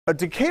A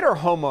Decatur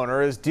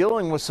homeowner is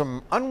dealing with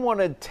some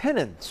unwanted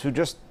tenants who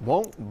just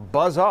won't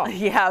buzz off.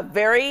 Yeah, a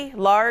very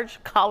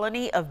large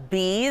colony of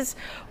bees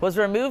was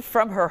removed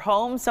from her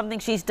home, something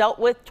she's dealt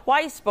with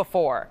twice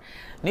before.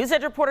 News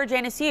Edge reporter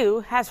Janice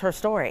Yu has her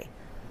story.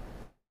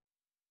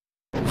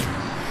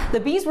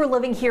 The bees were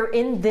living here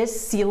in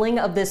this ceiling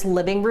of this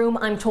living room.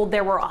 I'm told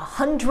there were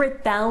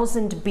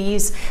 100,000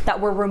 bees that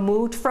were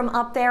removed from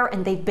up there,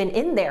 and they've been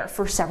in there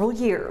for several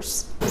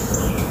years.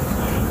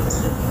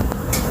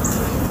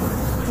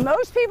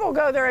 Most people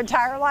go their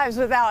entire lives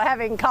without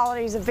having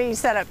colonies of bees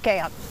set up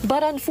camp.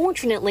 But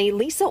unfortunately,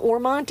 Lisa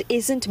Ormont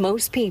isn't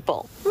most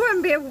people.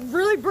 I'm going to be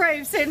really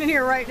brave standing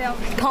here right now.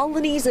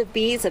 Colonies of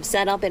bees have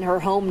set up in her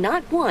home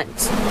not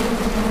once,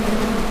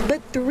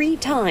 but 3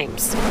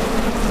 times.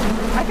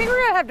 I think we're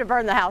going to have to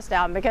burn the house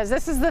down because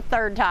this is the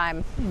 3rd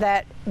time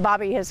that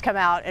Bobby has come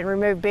out and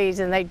removed bees,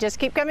 and they just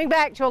keep coming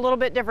back to a little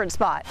bit different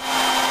spot.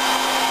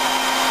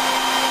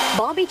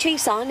 Bobby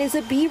Chason is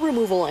a bee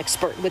removal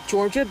expert with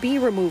Georgia Bee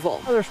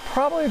Removal. There's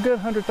probably a good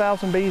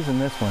 100,000 bees in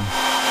this one.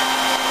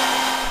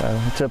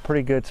 So it's a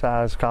pretty good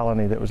sized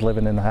colony that was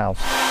living in the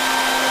house.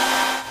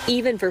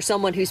 Even for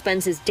someone who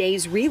spends his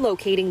days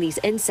relocating these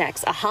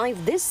insects, a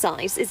hive this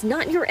size is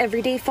not your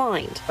everyday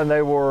find. And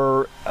they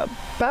were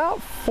about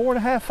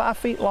 4.5, 5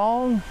 feet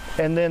long,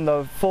 and then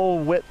the full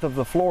width of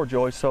the floor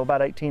joist, so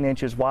about 18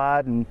 inches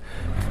wide and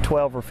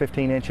 12 or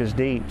 15 inches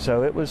deep.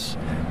 So it was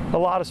a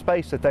lot of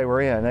space that they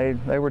were in.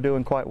 They were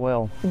doing quite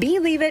well.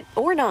 Believe it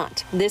or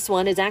not, this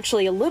one is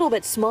actually a little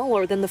bit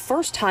smaller than the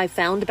first hive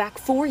found back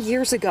 4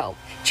 years ago.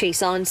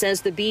 Chason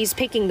says the bees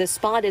picking the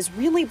spot is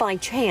really by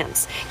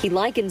chance. He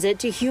likens it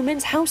to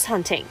humans house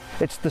hunting.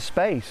 It's the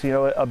space. You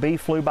know, a bee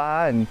flew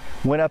by and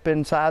went up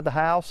inside the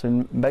house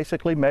and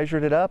basically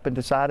measured it up and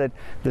decided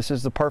this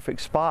is the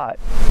perfect spot.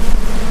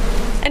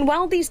 And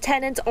while these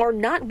tenants are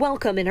not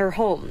welcome in her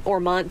home,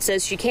 Ormont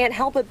says she can't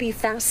help but be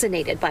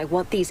fascinated by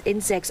what these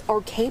insects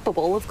are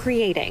capable of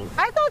creating.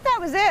 I thought that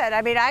was it.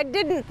 I mean, I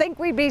didn't think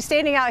we'd be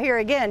standing out here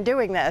again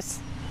doing this.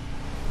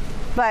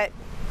 But,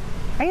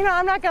 you know,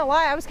 I'm not going to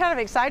lie, I was kind of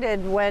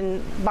excited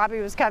when Bobby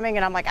was coming,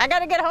 and I'm like, I got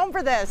to get home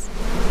for this.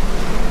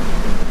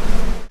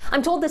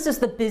 I'm told this is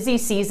the busy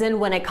season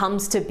when it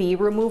comes to bee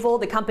removal.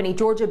 The company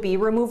Georgia Bee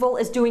Removal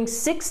is doing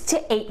 6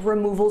 to 8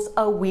 removals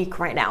a week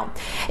right now.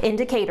 In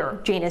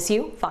Decatur, Janice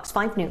Yu, Fox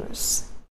 5 News.